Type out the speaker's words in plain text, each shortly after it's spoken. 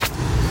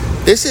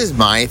This is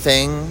my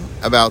thing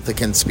about the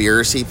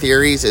conspiracy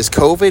theories, is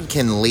COVID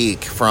can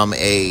leak from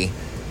a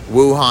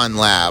Wuhan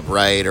lab,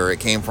 right? Or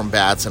it came from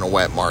bats in a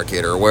wet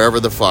market or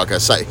wherever the fuck.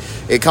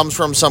 It comes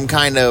from some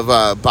kind of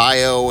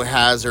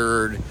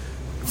biohazard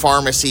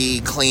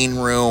pharmacy clean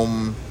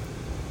room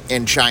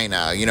in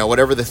China,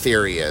 whatever the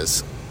theory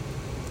is.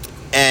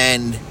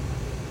 And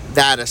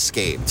that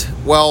escaped.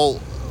 Well,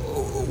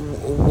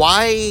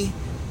 why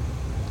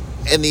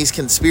in these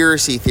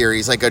conspiracy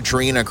theories, like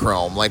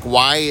adrenochrome, like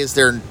why is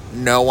there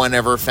no one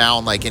ever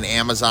found like an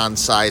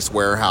Amazon-sized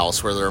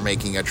warehouse where they're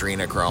making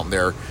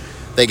adrenochrome?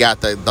 They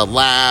got the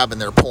lab and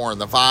they're pouring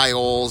the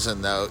vials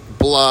and the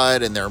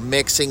blood and they're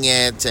mixing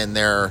it and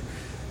they're,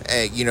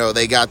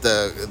 they got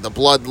the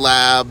blood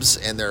labs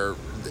and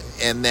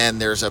then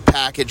there's a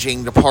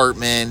packaging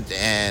department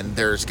and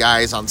there's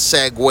guys on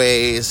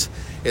Segways.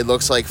 It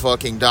looks like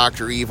fucking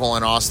Dr. Evil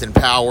and Austin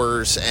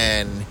Powers,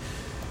 and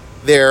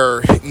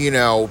they're,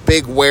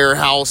 big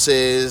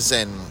warehouses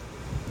and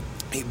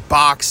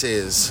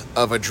boxes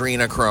of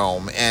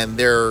adrenochrome, and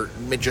they're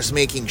just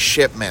making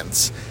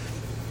shipments.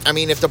 I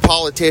mean, if the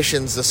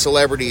politicians, the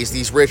celebrities,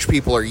 these rich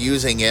people are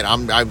using it,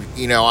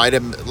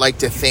 I'd like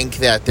to think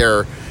that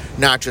they're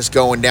not just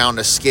going down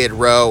to Skid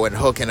Row and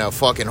hooking a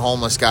fucking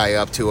homeless guy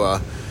up to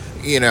a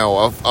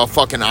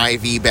fucking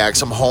IV bag,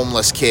 some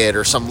homeless kid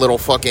or some little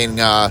fucking,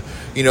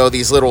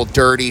 these little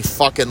dirty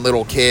fucking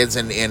little kids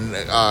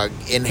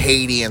in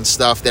Haiti and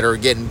stuff that are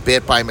getting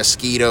bit by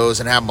mosquitoes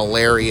and have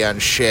malaria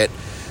and shit.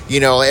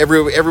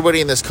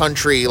 Everybody in this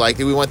country, like,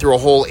 we went through a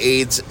whole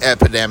AIDS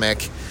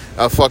epidemic,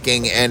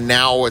 and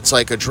now it's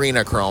like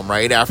adrenochrome,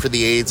 right? After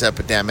the AIDS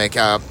epidemic,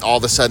 all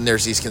of a sudden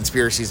there's these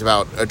conspiracies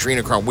about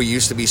adrenochrome. We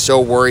used to be so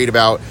worried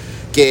about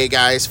gay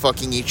guys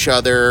fucking each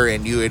other,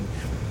 and you would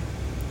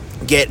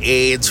get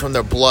AIDS from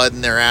their blood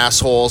in their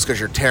assholes because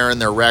you're tearing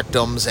their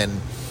rectums, and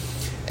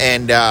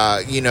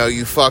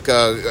you fuck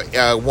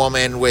a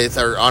woman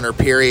on her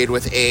period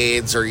with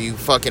AIDS, or you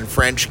fucking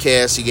French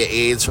kiss, you get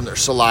AIDS from their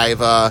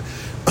saliva,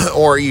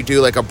 or you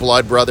do like a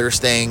blood brothers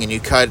thing and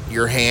you cut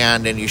your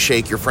hand and you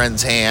shake your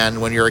friend's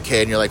hand when you're a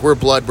kid and you're like, we're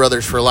blood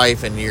brothers for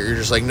life, and you're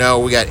just like, no,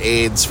 we got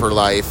AIDS for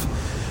life,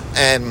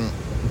 and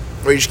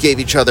we just gave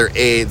each other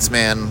AIDS,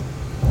 man.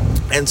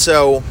 And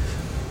so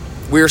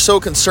we were so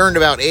concerned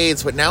about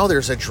AIDS, but now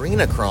there's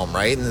adrenochrome,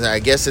 right? And I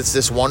guess it's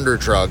this wonder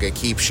drug. It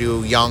keeps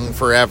you young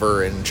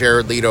forever. And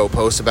Jared Leto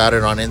posts about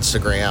it on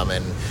Instagram.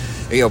 And,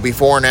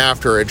 before and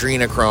after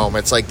adrenochrome,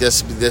 it's like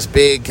this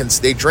big.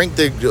 They drink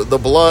the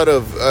blood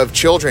of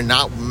children,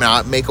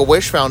 not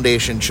Make-A-Wish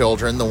Foundation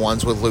children, the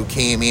ones with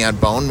leukemia and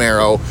bone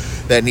marrow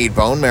that need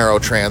bone marrow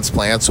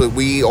transplants. So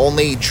we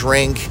only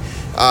drink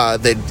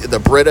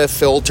the Brita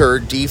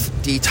filtered,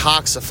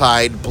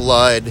 detoxified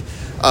blood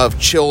of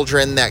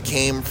children that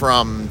came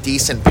from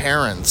decent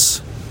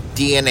parents,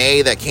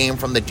 DNA that came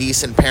from the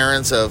decent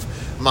parents of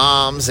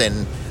moms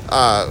and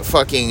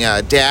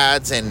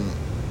dads, and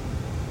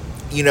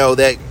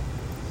that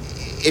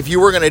if you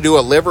were going to do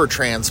a liver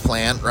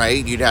transplant,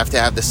 right, you'd have to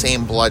have the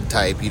same blood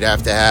type. You'd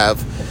have to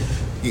have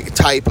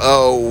type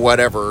O,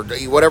 whatever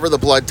the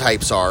blood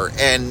types are,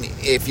 and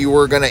if you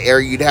were going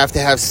to you'd have to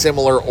have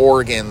similar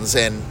organs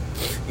and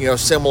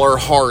similar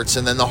hearts,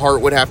 and then the heart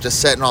would have to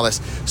set and all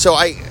this. So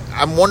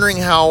I'm wondering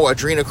how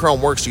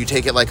adrenochrome works. Do you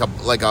take it like a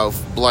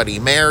Bloody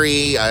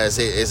Mary? Is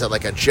it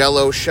like a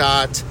Jello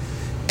shot?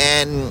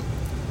 And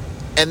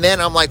then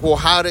I'm like, well,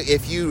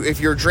 if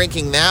you're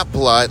drinking that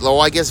blood?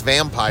 Well, I guess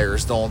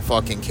vampires don't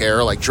fucking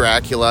care. Like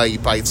Dracula, you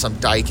bite some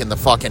dyke in the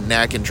fucking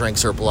neck and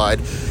drinks her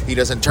blood. He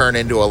doesn't turn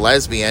into a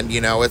lesbian.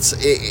 You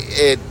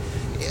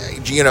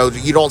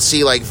don't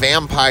see like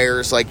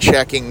vampires like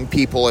checking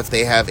people if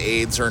they have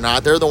AIDS or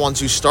not. They're the ones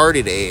who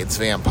started AIDS,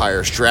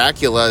 vampires.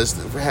 Dracula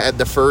had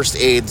the first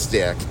AIDS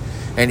dick,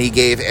 and he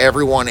gave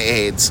everyone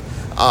AIDS,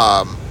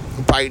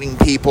 biting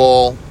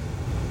people,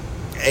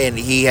 and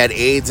he had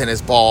AIDS in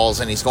his balls,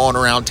 and he's going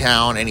around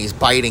town and he's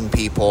biting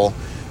people,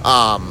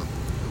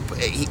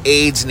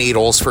 AIDS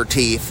needles for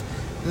teeth.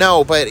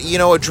 No, but,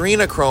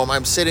 adrenochrome,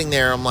 I'm sitting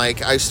there, I'm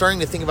starting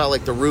to think about,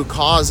 like, the root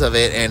cause of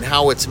it and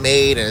how it's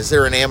made, and is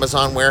there an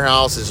Amazon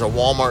warehouse, is there a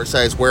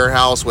Walmart-sized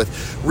warehouse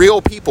with real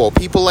people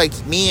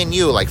like me and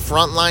you, like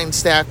frontline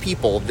staff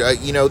people,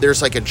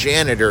 there's, like, a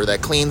janitor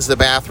that cleans the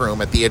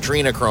bathroom at the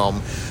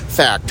adrenochrome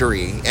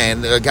factory,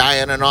 and a guy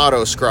in an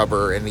auto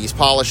scrubber, and he's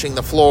polishing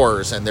the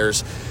floors, and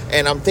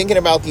I'm thinking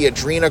about the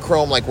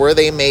adrenochrome, like, where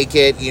they make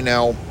it,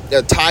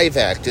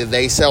 Tyvek, do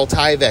they sell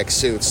Tyvek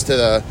suits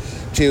to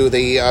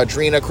the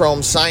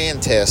adrenochrome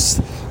scientists?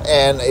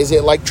 And is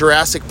it like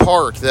Jurassic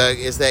Park?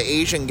 Is that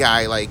Asian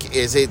guy, like,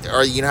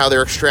 how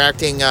they're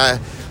extracting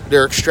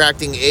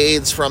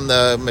AIDS from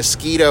the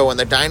mosquito and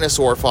the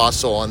dinosaur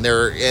fossil, and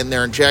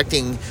they're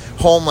injecting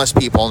homeless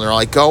people, and they're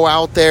like, go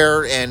out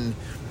there and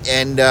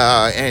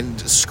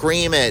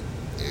scream at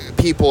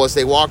people as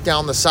they walk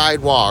down the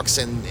sidewalks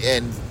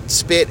and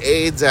spit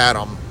AIDS at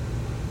them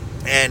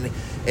and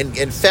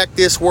infect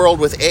this world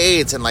with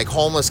AIDS, and like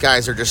homeless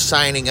guys are just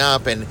signing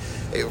up and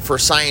for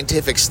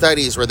scientific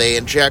studies where they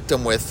inject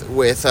them with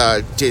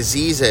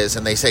diseases,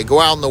 and they say go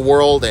out in the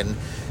world and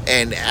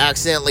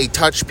accidentally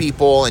touch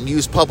people and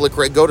use public,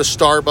 go to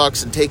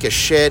Starbucks and take a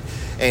shit,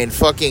 and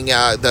fucking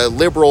the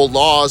liberal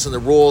laws and the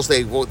rules,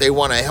 they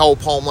want to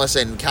help homeless,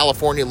 and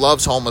California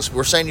loves homeless.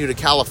 We're sending you to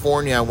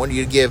California. I want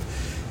you to give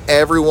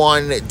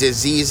everyone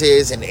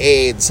diseases and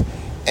AIDS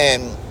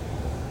and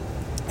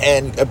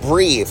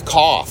breathe,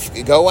 cough,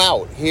 go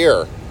out,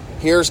 here's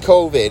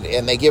COVID,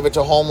 and they give it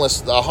to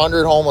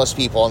 100 homeless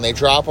people, and they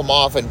drop them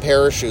off in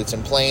parachutes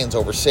and planes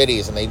over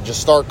cities, and they just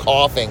start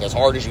coughing as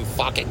hard as you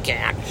fucking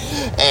can,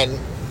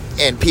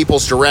 and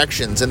people's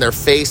directions and their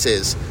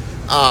faces.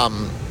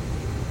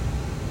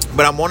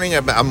 But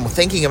I'm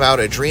thinking about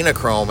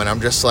adrenochrome, and I'm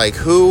just like,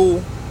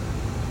 who,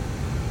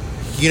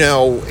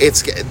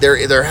 it's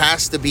there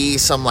has to be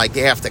some, like,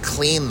 they have to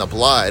clean the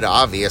blood,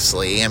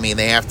 obviously. I mean,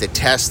 they have to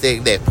test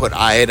it, they put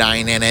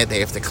iodine in it,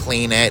 they have to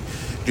clean it.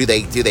 Do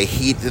they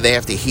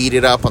have to heat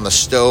it up on the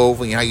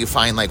stove? You know how you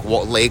find, like,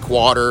 lake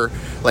water,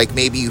 like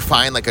maybe you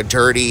find, like, a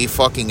dirty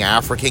fucking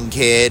African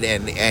kid,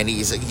 and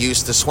he's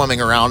used to swimming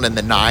around in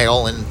the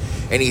Nile, and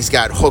he's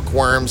got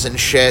hookworms and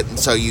shit, and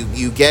so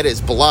you get his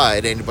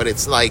blood, but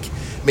it's like,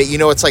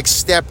 it's like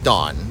stepped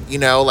on,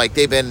 like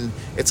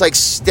it's like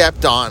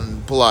stepped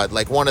on blood.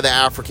 Like one of the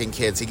African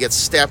kids, he gets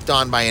stepped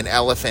on by an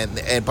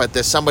elephant, but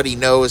somebody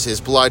knows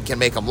his blood can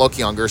make him look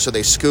younger, so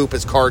they scoop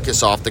his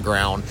carcass off the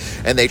ground,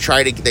 and they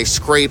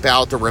scrape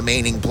out the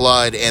remaining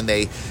blood, and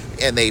they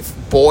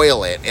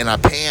boil it in a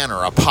pan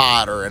or a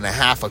pot or in a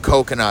half a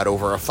coconut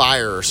over a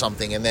fire or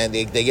something, and then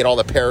they get all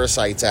the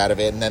parasites out of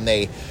it, and then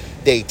they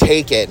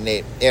take it,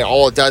 and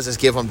all it does is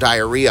give them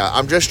diarrhea.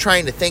 I'm just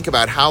trying to think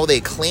about how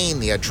they clean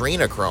the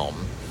adrenochrome,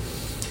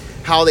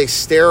 how they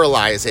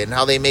sterilize it, and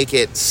how they make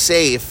it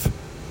safe,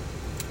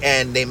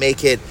 and they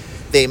make it,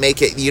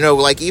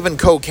 like even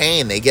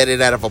cocaine, they get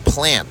it out of a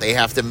plant. They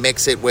have to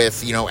mix it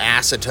with,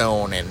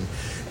 acetone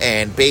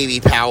and baby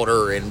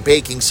powder and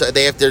baking soda.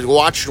 They have to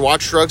watch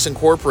Drugs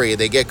Incorporated.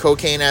 They get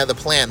cocaine out of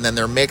the plant, and then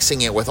they're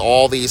mixing it with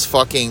all these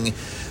fucking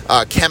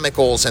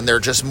chemicals, and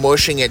they're just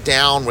mushing it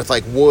down with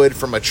like wood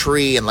from a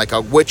tree and like a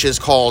witch's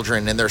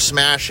cauldron, and they're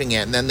smashing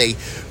it, and then they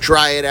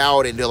dry it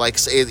out into like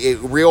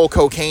real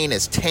cocaine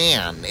is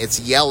tan, it's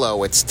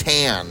yellow, it's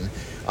tan.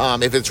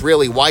 If it's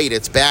really white,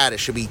 it's bad. It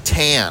should be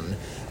tan,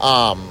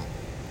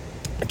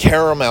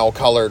 caramel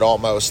colored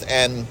almost,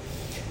 and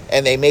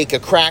they make a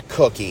crack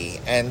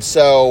cookie, and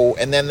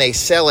then they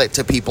sell it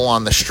to people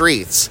on the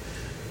streets.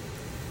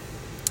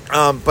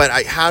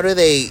 But how do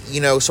they,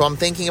 so I'm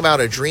thinking about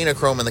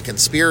adrenochrome and the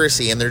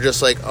conspiracy, and they're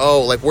just like,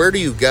 oh, like, where do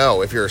you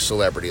go if you're a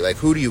celebrity? Like,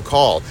 who do you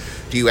call?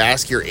 Do you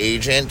ask your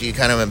agent? Do you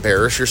kind of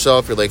embarrass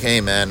yourself? You're like, hey,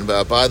 man,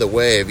 by the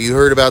way, have you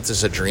heard about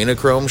this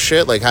adrenochrome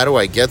shit? Like, how do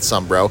I get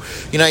some, bro?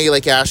 You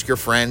like ask your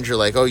friends, you're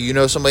like, oh,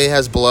 somebody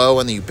has blow,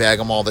 and then you bag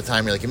them all the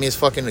time. You're like, give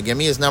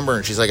me his number.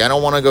 And she's like, I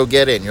don't want to go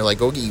get it. And you're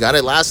like, oh, you got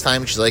it last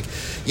time. And she's like,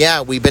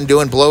 yeah, we've been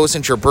doing blow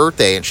since your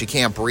birthday. And she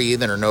can't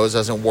breathe, and her nose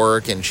doesn't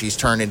work, and she's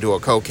turned into a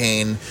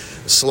cocaine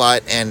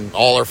slut, and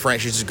all her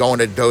friends, she's just going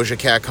to Doja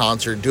Cat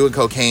concert, doing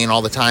cocaine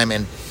all the time,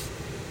 and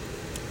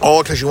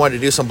all because you wanted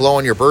to do some blow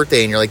on your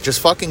birthday. And you're like,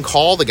 just fucking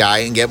call the guy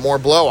and get more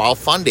blow, I'll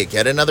fund it,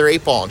 get another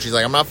 8-ball. And she's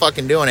like, I'm not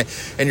fucking doing it.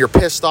 And you're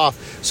pissed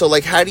off. So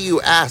like, how do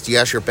you ask? Do you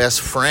ask your best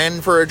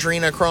friend for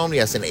adrenochrome? Do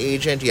you ask an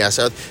agent? Do you ask,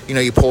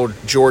 you pull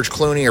George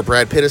Clooney or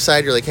Brad Pitt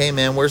aside, you're like, hey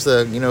man, where's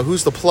the,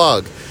 who's the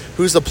plug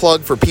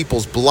for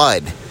people's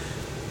blood?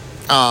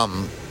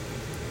 And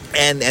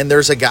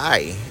there's a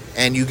guy,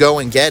 and you go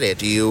and get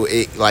it.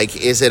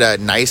 Is it a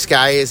nice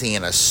guy? Is he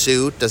in a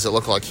suit? Does it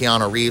look like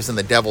Keanu Reeves in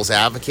The Devil's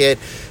Advocate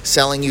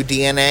selling you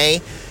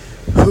DNA?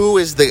 Who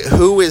is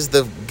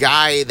the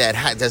guy that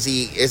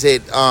is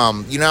it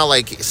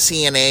like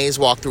CNAs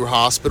walk through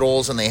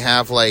hospitals, and they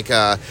have like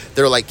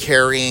they're like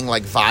carrying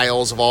like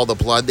vials of all the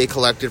blood they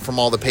collected from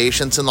all the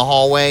patients in the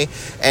hallway,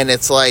 and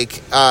it's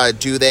like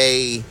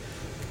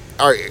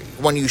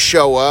when you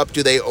show up,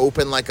 do they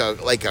open like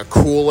a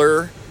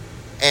cooler,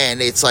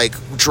 and it's like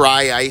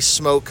dry ice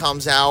smoke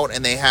comes out,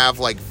 and they have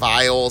like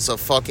vials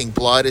of fucking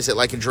blood? Is it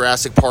like in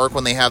Jurassic Park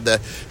when they have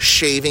the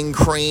shaving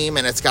cream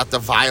and it's got the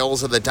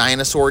vials of the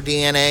dinosaur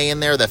DNA in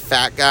there, the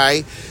fat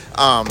guy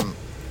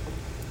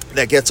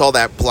that gets all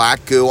that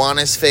black goo on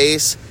his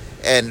face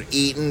and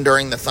eaten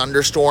during the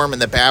thunderstorm in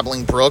the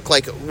babbling brook?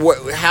 Like, do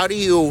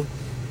you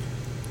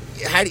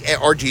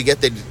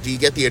get the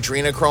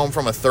adrenochrome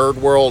from a third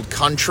world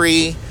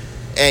country,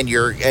 and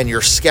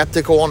you're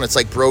skeptical, and it's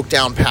like Broke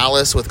Down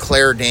Palace with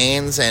Claire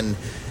Danes, and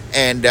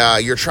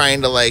you're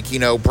trying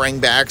to bring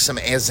back some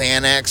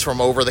Xanax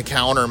from over the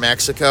counter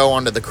Mexico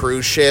onto the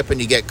cruise ship, and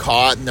you get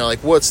caught, and they're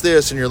like, what's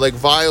this? And you're like,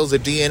 vials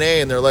of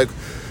DNA, and they're like,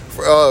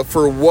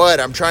 for what?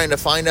 I'm trying to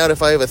find out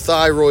if I have a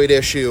thyroid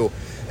issue.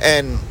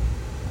 And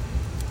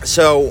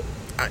so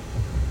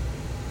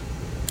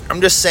I'm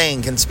just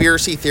saying,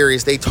 conspiracy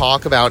theories, they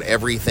talk about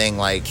everything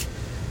like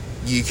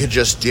you could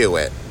just do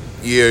it.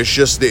 Yeah, it's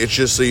just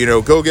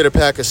go get a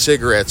pack of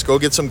cigarettes, go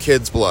get some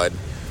kids' blood,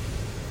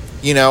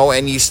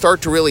 and you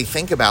start to really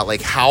think about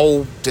like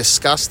how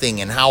disgusting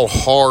and how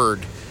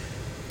hard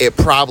it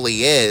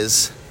probably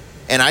is,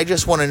 And I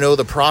just want to know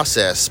the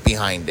process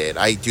behind it.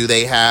 Do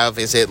they have,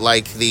 is it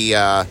like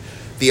the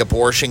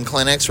abortion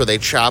clinics where they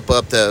chop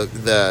up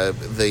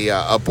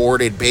the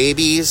aborted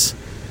babies?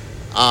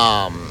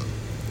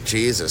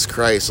 Jesus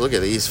Christ, look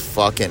at these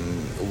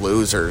fucking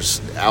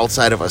losers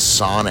outside of a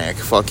Sonic,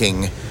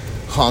 fucking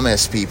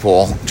hummus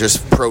people.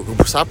 Just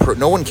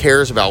no one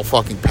cares about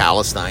fucking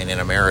Palestine in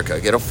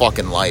America. Get a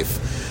fucking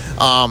life.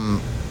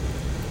 And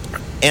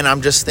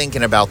I'm just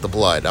thinking about the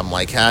blood. I'm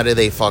like, how do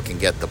they fucking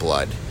get the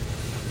blood?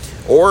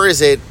 Or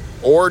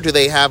do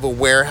they have a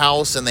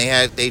warehouse and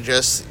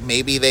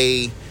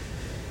maybe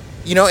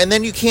and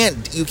then you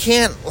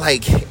can't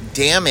like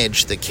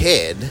damage the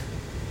kid.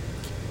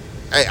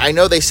 I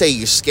know they say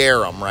you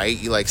scare them, right?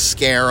 You like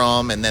scare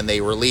them, and then they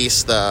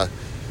release the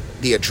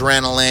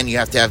adrenaline. You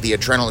have to have the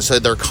adrenaline, so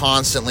they're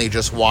constantly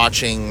just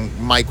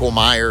watching Michael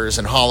Myers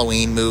and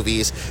Halloween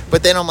movies.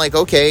 But then I'm like,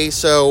 okay,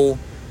 so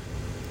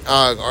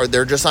are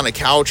they just on a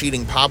couch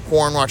eating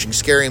popcorn, watching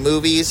scary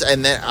movies?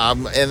 And then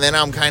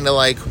I'm kind of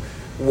like,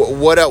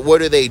 what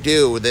do they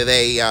do? Do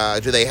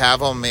they have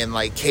them in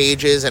like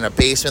cages in a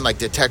basement, like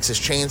the Texas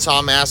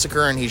Chainsaw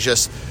Massacre? And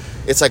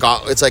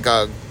it's like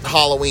a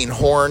Halloween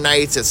Horror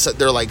Nights.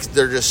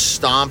 They're just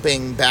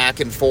stomping back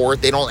and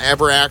forth. They don't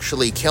ever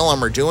actually kill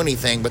them or do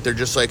anything, but they're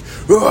just like,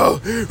 "Rah,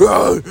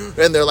 rah,"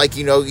 and they're like,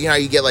 you know how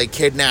you get like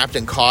kidnapped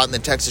and caught in the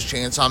Texas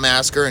Chainsaw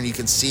Massacre, and you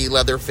can see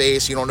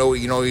Leatherface. You don't know,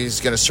 he's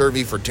going to serve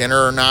you for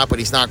dinner or not, but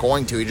he's not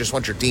going to. He just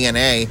wants your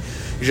DNA.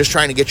 He's just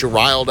trying to get you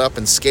riled up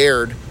and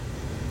scared.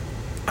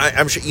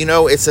 I'm sure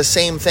it's the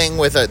same thing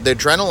with the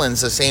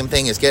adrenaline's the same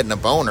thing as getting a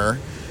boner.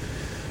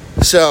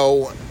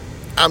 So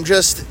I'm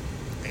just.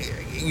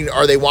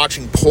 Are they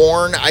watching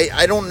porn?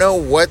 I don't know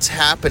what's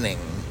happening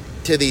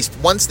to these.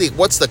 What's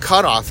the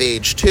cutoff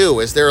age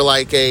too? Is there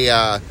like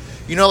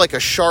like a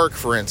shark,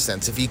 for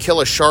instance? If you kill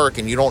a shark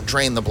and you don't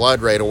drain the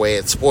blood right away,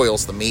 it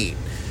spoils the meat.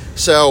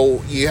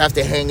 So you have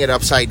to hang it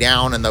upside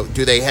down. And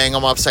do they hang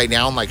them upside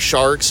down like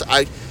sharks?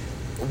 How do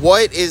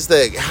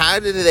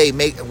they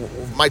make?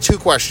 My two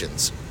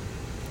questions.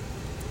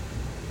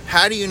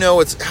 How do you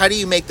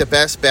make the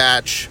best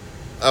batch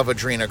of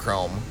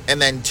adrenochrome? And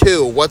then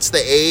two, what's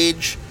the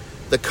age?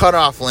 The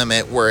cutoff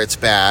limit where it's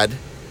bad,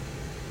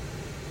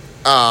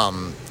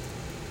 and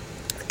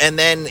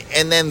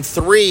then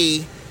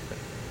three,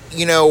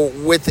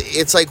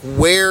 it's like,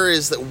 where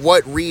is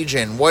what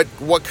region, what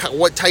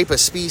type of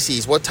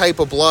species, what type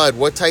of blood,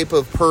 what type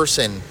of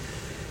person,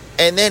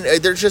 and then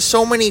there's just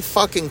so many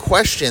fucking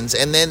questions,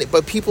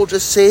 but people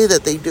just say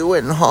that they do it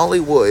in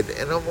Hollywood,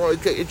 and I'm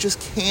like, I just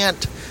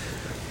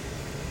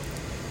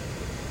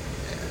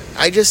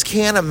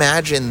can't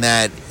imagine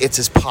that it's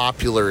as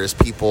popular as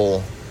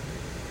people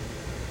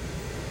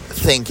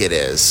think it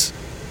is.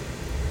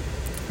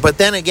 But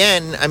then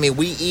again, I mean,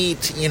 we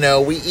eat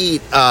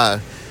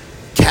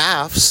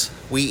calves,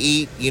 we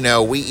eat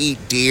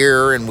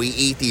deer, and we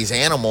eat these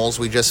animals.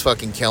 We just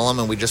fucking kill them,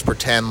 and we just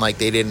pretend like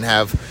they didn't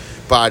have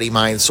body,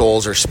 mind,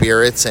 souls, or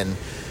spirits. And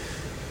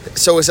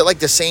so is it like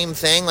the same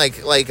thing?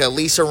 Like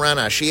Lisa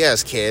Rinna, she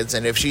has kids,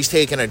 and if she's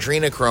taking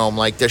adrenochrome,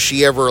 like, does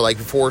she ever, like,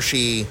 before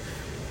she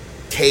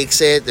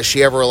takes it, does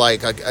she ever,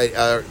 like,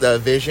 the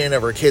vision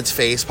of her kid's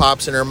face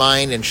pops in her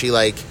mind, and she,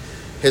 like,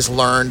 has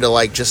learned to,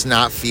 like, just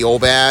not feel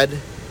bad,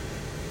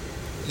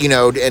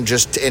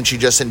 and she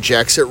just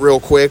injects it real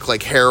quick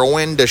like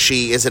heroin?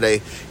 Is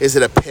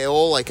it a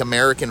pill like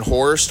American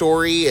Horror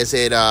Story? Is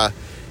it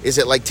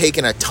like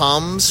taking a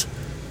Tums,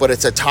 but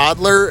it's a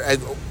toddler?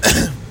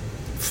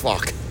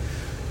 Fuck.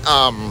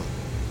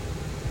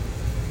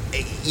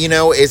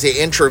 Is it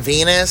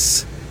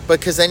intravenous?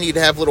 Because then you'd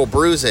have little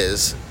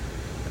bruises.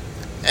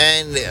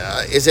 And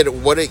is it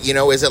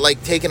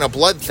like taking a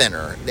blood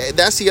thinner?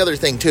 That's the other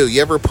thing too.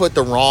 You ever you put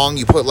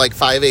like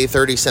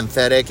 5A30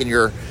 synthetic in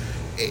your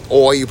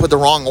oil, you put the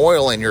wrong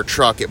oil in your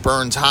truck, it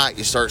burns hot,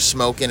 you start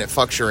smoking, it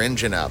fucks your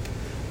engine up.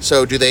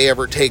 So do they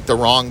ever take the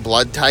wrong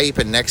blood type,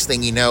 and next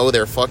thing you know,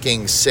 they're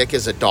fucking sick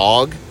as a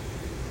dog?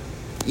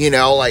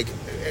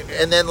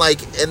 And then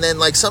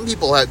some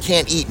people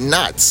can't eat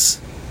nuts,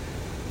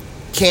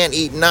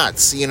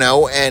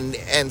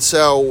 and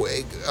so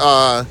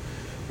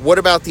what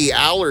about the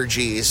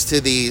allergies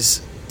to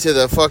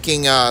the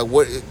fucking,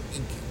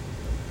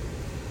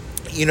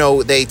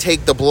 they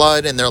take the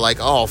blood and they're like,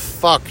 oh,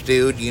 fuck,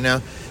 dude,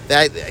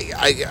 that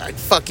I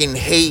fucking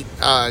hate,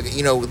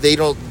 they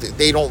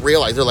don't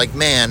realize. They're like,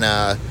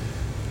 man,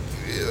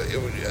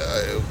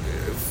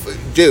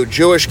 dude,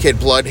 Jewish kid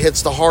blood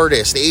hits the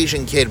hardest,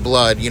 Asian kid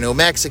blood,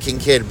 Mexican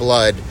kid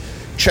blood,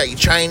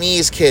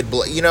 Chinese kid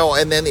blood,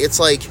 and then it's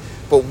like,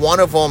 but one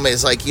of them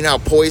is like, how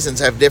poisons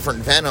have different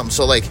venom.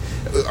 So like,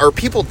 are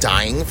people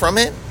dying from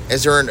it?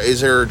 Is there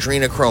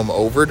adrenochrome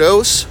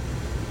overdose?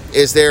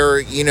 Is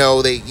there,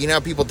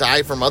 people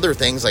die from other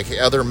things, like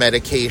other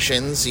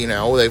medications,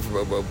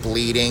 they've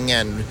bleeding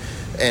and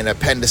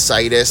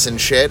appendicitis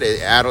and shit.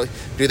 Can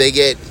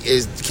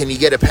you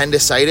get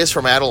appendicitis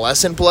from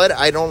adolescent blood?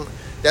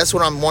 That's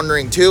what I'm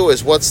wondering too,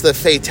 is what's the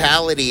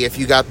fatality if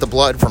you got the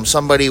blood from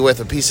somebody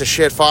with a piece of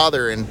shit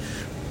father, and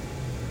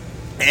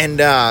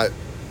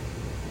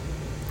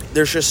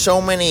there's just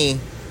so many.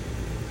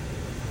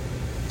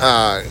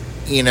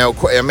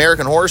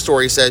 American Horror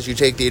Story says you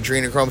take the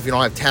adrenochrome, if you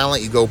don't have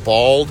talent, you go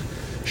bald.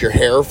 Does your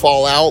hair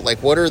fall out?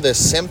 Like, what are the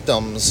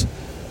symptoms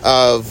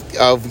of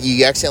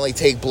you accidentally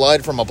take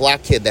blood from a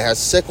black kid that has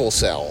sickle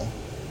cell?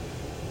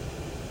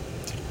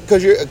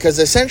 Because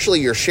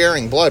essentially you're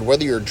sharing blood,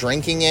 whether you're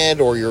drinking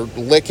it or you're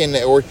licking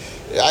it, or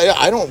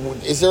I don't.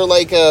 Is it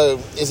like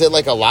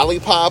a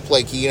lollipop?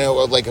 Like,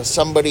 like if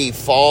somebody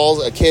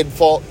falls, a kid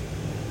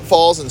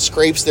falls and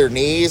scrapes their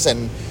knees,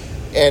 and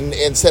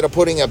instead of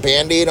putting a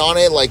Band-Aid on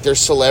it, like there's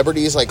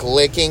celebrities like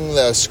licking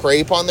the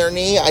scrape on their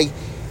knee.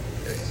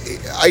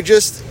 I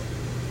just,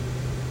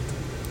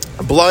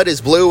 blood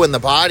is blue in the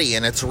body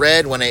and it's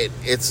red when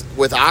it's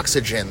with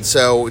oxygen.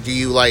 So do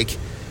you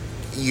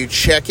you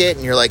check it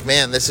and you're like,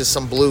 man, this is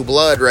some blue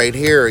blood right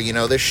here.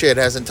 This shit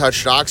hasn't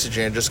touched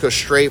oxygen. It just goes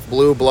straight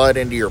blue blood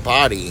into your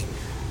body.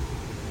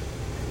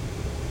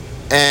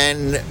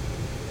 And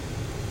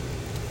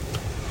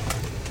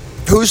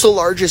who's the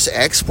largest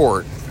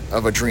export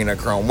of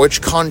adrenochrome?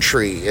 Which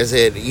country is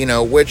it?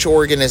 Which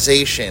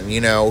organization?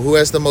 Who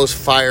has the most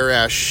fire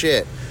ass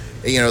shit?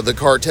 The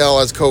cartel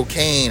has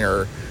cocaine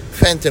or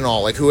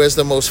fentanyl. Like, who has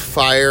the most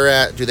fire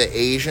ass? Do the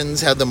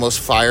Asians have the most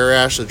fire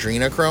ass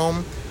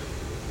adrenochrome?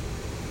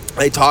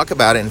 They talk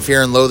about it in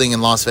Fear and Loathing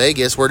in Las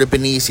Vegas. Where did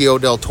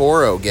Benicio del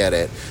Toro get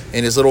it?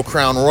 In his little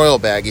Crown Royal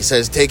bag. He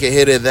says, take a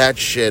hit of that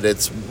shit.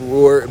 It's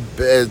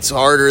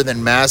harder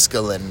than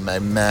masculine, my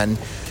man.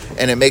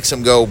 And it makes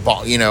them go,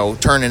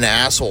 turn into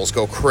assholes,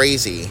 go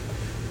crazy.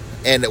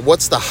 And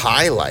what's the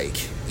high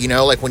like?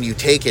 Like when you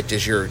take it, do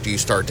you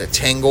start to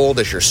tingle?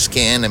 Does your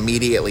skin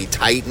immediately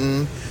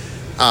tighten?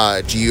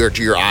 Do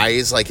your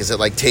eyes, like, is it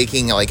like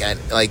taking, like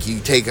you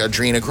take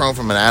adrenochrome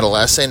from an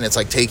adolescent? It's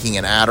like taking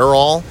an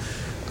Adderall.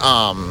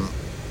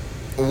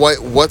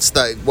 What's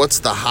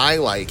the high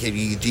like? Do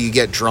you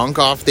get drunk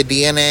off the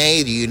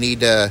DNA? Do you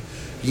need to,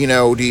 do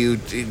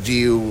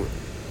you,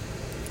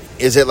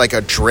 is it like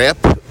a drip?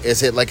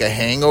 Is it like a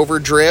hangover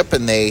drip?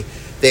 And they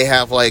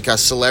have like a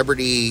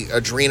celebrity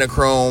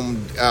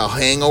adrenochrome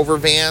hangover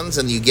vans,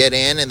 and you get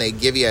in and they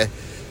give you a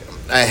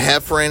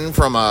heparin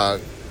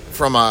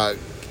from a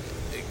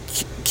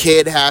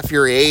kid half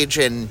your age,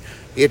 and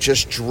it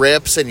just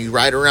drips, and you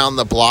ride around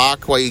the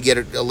block while you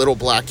get a little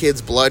black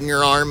kid's blood in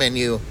your arm,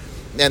 and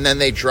then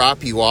they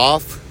drop you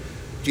off.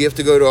 Do you have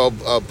to go to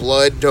a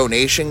blood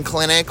donation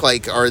clinic?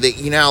 Like, are they,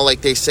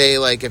 like they say,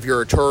 like if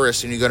you're a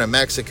tourist and you go to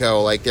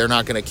Mexico, like they're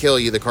not going to kill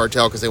you, the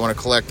cartel, because they want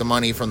to collect the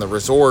money from the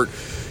resort.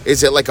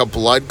 Is it like a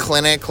blood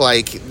clinic?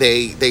 Like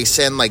they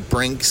send like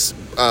Brinks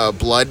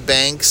blood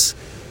banks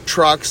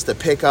trucks to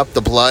pick up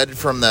the blood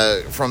from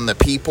the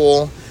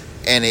people,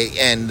 and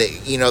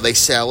they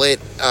sell it.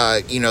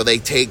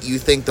 You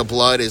think the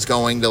blood is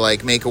going to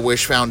like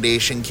Make-A-Wish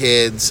Foundation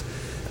kids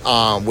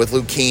with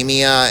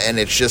leukemia, and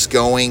it's just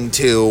going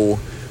to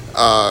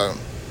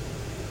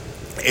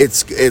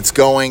it's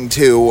going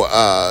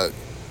to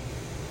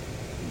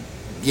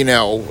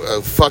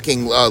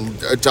fucking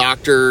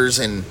doctors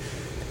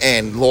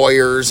and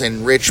lawyers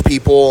and rich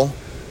people.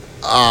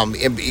 I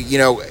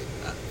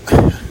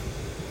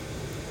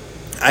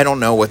don't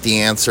know what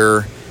the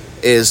answer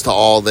is to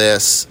all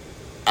this.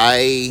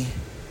 I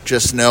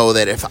just know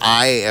that if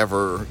I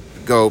ever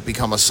go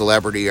become a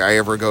celebrity, or I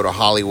ever go to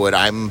Hollywood,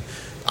 I'm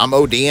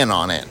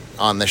ODing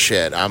on the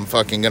shit. I'm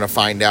fucking gonna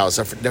find out.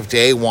 So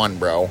day one,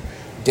 bro.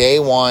 Day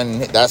one,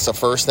 that's the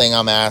first thing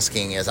I'm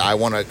asking is I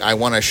want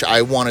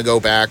to go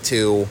back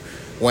to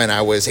when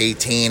I was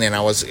 18 and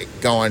I was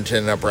going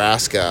to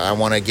Nebraska. I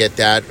want to get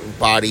that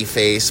body,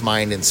 face,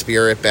 mind, and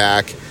spirit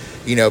back,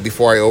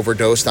 before I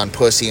overdosed on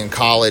pussy in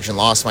college and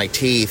lost my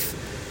teeth.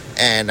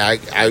 And I'm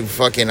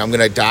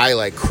gonna die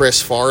like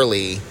Chris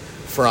Farley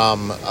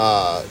from,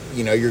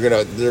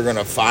 they're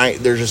gonna find,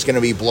 there's just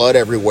gonna be blood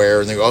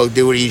everywhere, and they go, oh,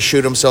 dude, he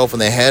shoot himself in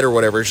the head or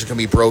whatever. It's just gonna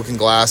be broken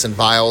glass and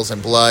vials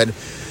and blood.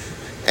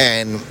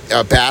 And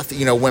a bath,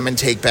 women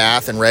take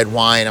bath in red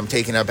wine. I'm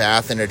taking a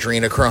bath in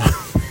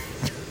adrenochrome.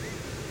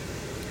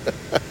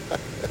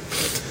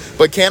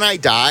 But can I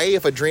die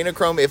if I drink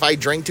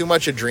too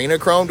much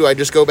adrenochrome? Do I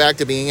just go back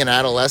to being an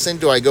adolescent?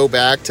 Do I go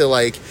back to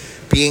like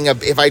being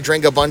if I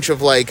drink a bunch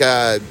of like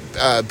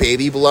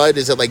baby blood,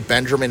 is it like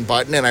Benjamin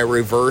Button and I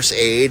reverse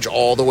age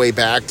all the way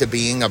back to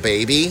being a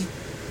baby?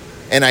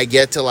 And I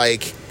get to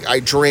like, I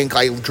drink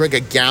a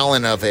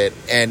gallon of it,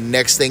 and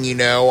next thing you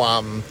know,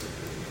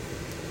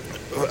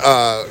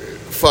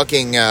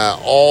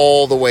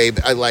 all the way,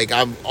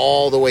 I'm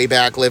all the way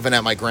back living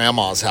at my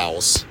grandma's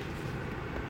house.